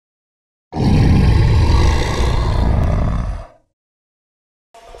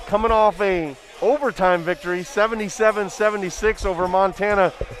coming off a overtime victory, 77-76 over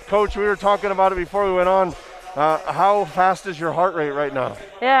Montana. Coach, we were talking about it before we went on. How fast is your heart rate right now?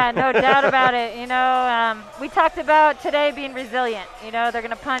 Yeah, no doubt about it. We talked about today being resilient. They're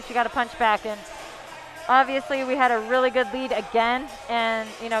going to punch, you got to punch back. And obviously we had a really good lead again. And,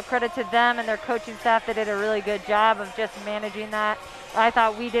 credit to them and their coaching staff that did a really good job of just managing that. I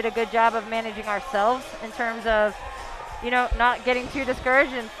thought we did a good job of managing ourselves in terms of, not getting too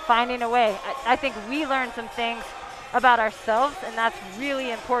discouraged and finding a way. I think we learned some things about ourselves, and that's really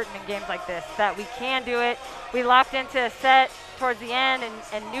important in games like this, that we can do it. We locked into a set towards the end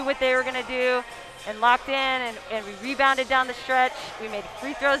and knew what they were going to do and locked in, and we rebounded down the stretch. We made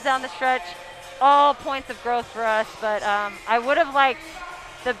free throws down the stretch, all points of growth for us. But I would have liked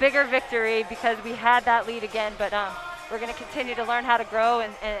the bigger victory because we had that lead again, but we're going to continue to learn how to grow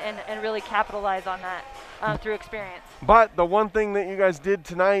and really capitalize on that through experience. But the one thing that you guys did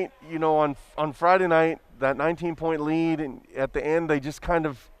tonight, on Friday night, that 19-point lead, and at the end they just kind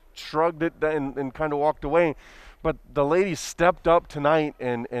of shrugged it and kind of walked away. But the ladies stepped up tonight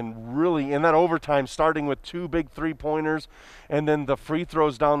and really, in that overtime, starting with 2 big three-pointers, and then the free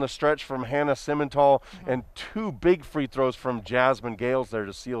throws down the stretch from Hannah Simmental, and 2 big free throws from Jasmine Gales there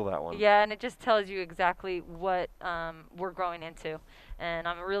to seal that one. Yeah, and it just tells you exactly what we're growing into. And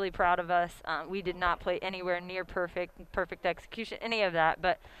I'm really proud of us. We did not play anywhere near perfect execution, any of that,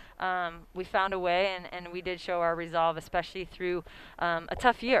 but we found a way, and we did show our resolve, especially through a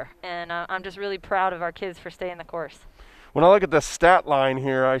tough year. And I'm just really proud of our kids for staying the course. When I look at the stat line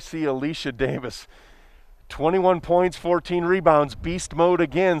here, I see Alicia Davis, 21 points, 14 rebounds, beast mode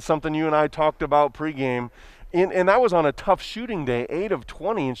again, something you and I talked about pregame. And that was on a tough shooting day, 8 of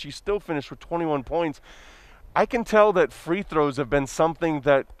 20, and she still finished with 21 points. I can tell that free throws have been something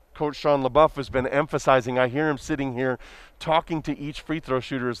that Coach Sean LaBeouf has been emphasizing. I hear him sitting here talking to each free throw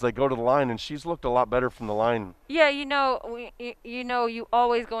shooter as they go to the line, and she's looked a lot better from the line. Yeah, you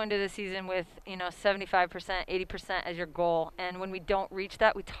always go into the season with 75%, 80% as your goal, and when we don't reach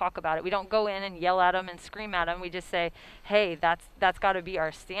that, we talk about it. We don't go in and yell at them and scream at them. We just say, hey, that's got to be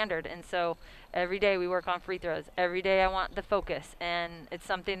our standard. And so every day we work on free throws. Every day I want the focus, and it's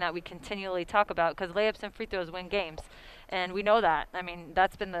something that we continually talk about because layups and free throws win games. And we know that. I mean,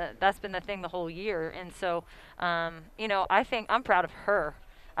 that's been the thing the whole year. And so, I think I'm proud of her.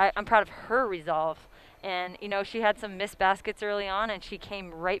 I'm proud of her resolve. And, she had some missed baskets early on, and she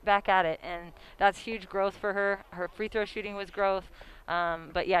came right back at it. And that's huge growth for her. Her free throw shooting was growth.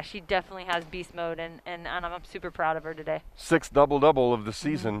 But, yeah, she definitely has beast mode, and I'm super proud of her today. 6th double-double of the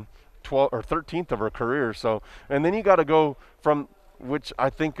season, 12th or 13th of her career. So, and then you got to go from – which I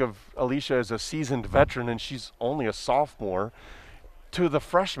think of Alicia as a seasoned veteran, and she's only a sophomore, to the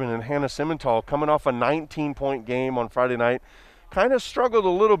freshman in Hannah Simmental, coming off a 19-point game on Friday night. Kind of struggled a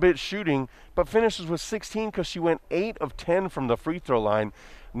little bit shooting, but finishes with 16 because she went 8 of 10 from the free throw line.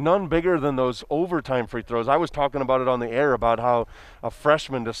 None bigger than those overtime free throws. I was talking about it on the air about how a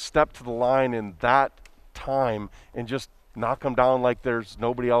freshman to step to the line in that time and just knock them down like there's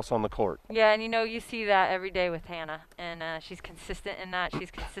nobody else on the court. Yeah, and you see that every day with Hannah, and she's consistent in that.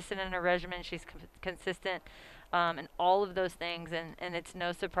 She's consistent in her regimen. She's consistent in all of those things, and it's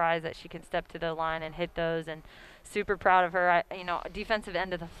no surprise that she can step to the line and hit those, and super proud of her. Defensive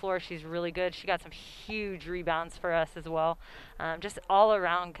end of the floor, she's really good. She got some huge rebounds for us as well. Just all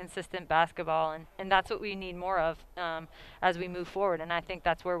around consistent basketball, and that's what we need more of as we move forward, and I think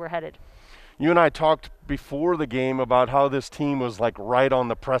that's where we're headed. You and I talked before the game about how this team was like right on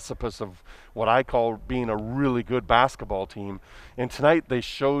the precipice of what I call being a really good basketball team. And tonight they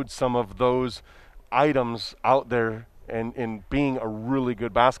showed some of those items out there and being a really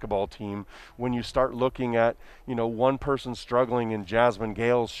good basketball team when you start looking at, one person struggling in Jasmine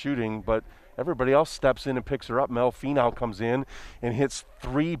Gales shooting, but everybody else steps in and picks her up. Mel Finau comes in and hits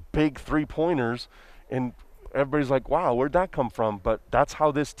 3 big three-pointers, and everybody's like, wow, where'd that come from? But that's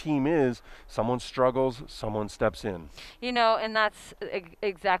how this team is. Someone struggles, someone steps in. And that's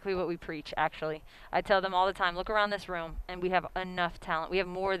exactly what we preach, actually. I tell them all the time, look around this room, and we have enough talent. We have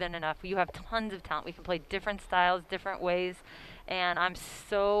more than enough. You have tons of talent. We can play different styles, different ways, and I'm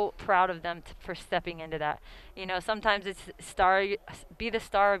so proud of them for stepping into that. Sometimes it's be the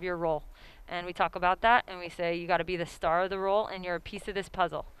star of your role. And we talk about that, and we say you got to be the star of the role, and you're a piece of this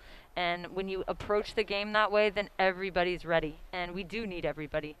puzzle. And when you approach the game that way, then everybody's ready. And we do need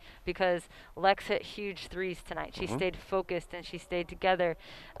everybody because Lex hit huge threes tonight. She stayed focused and she stayed together.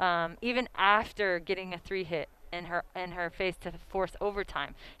 Even after getting a 3 hit, in her face to force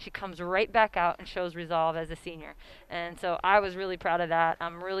overtime. She comes right back out and shows resolve as a senior. And so I was really proud of that.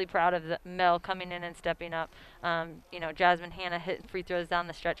 I'm really proud of Mel coming in and stepping up. Jasmine Hanna hitting free throws down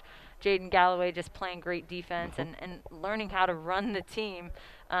the stretch. Jaden Galloway just playing great defense and learning how to run the team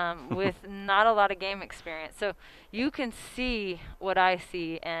with not a lot of game experience. So you can see what I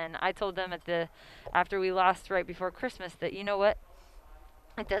see. And I told them after we lost right before Christmas that, you know what?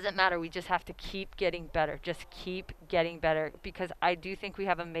 It doesn't matter. We just have to keep getting better. Just keep getting better, because I do think we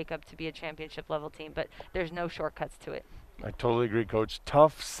have a makeup to be a championship level team, but there's no shortcuts to it. I totally agree, Coach.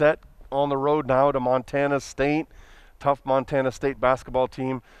 Tough set on the road now to Montana State. Tough Montana State basketball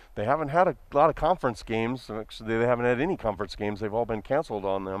team. They haven't had a lot of conference games. Actually, they haven't had any conference games. They've all been canceled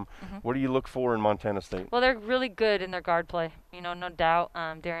on them. What do you look for in Montana State? Well, they're really good in their guard play. No doubt.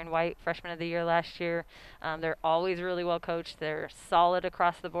 Darian White, freshman of the year last year. They're always really well coached. They're solid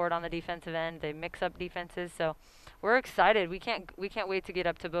across the board on the defensive end. They mix up defenses. So we're excited. We can't wait to get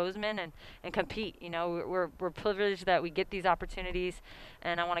up to Bozeman and compete. We're privileged that we get these opportunities,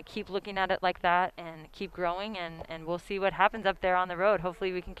 and I want to keep looking at it like that and keep growing, and we'll see what happens up there on the road.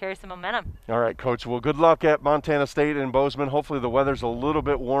 Hopefully we can carry some momentum. All right, Coach. Well, good luck at Montana State and Bozeman. Hopefully the weather's a little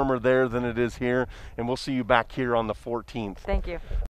bit warmer there than it is here, and we'll see you back here on the 14th. Thank you.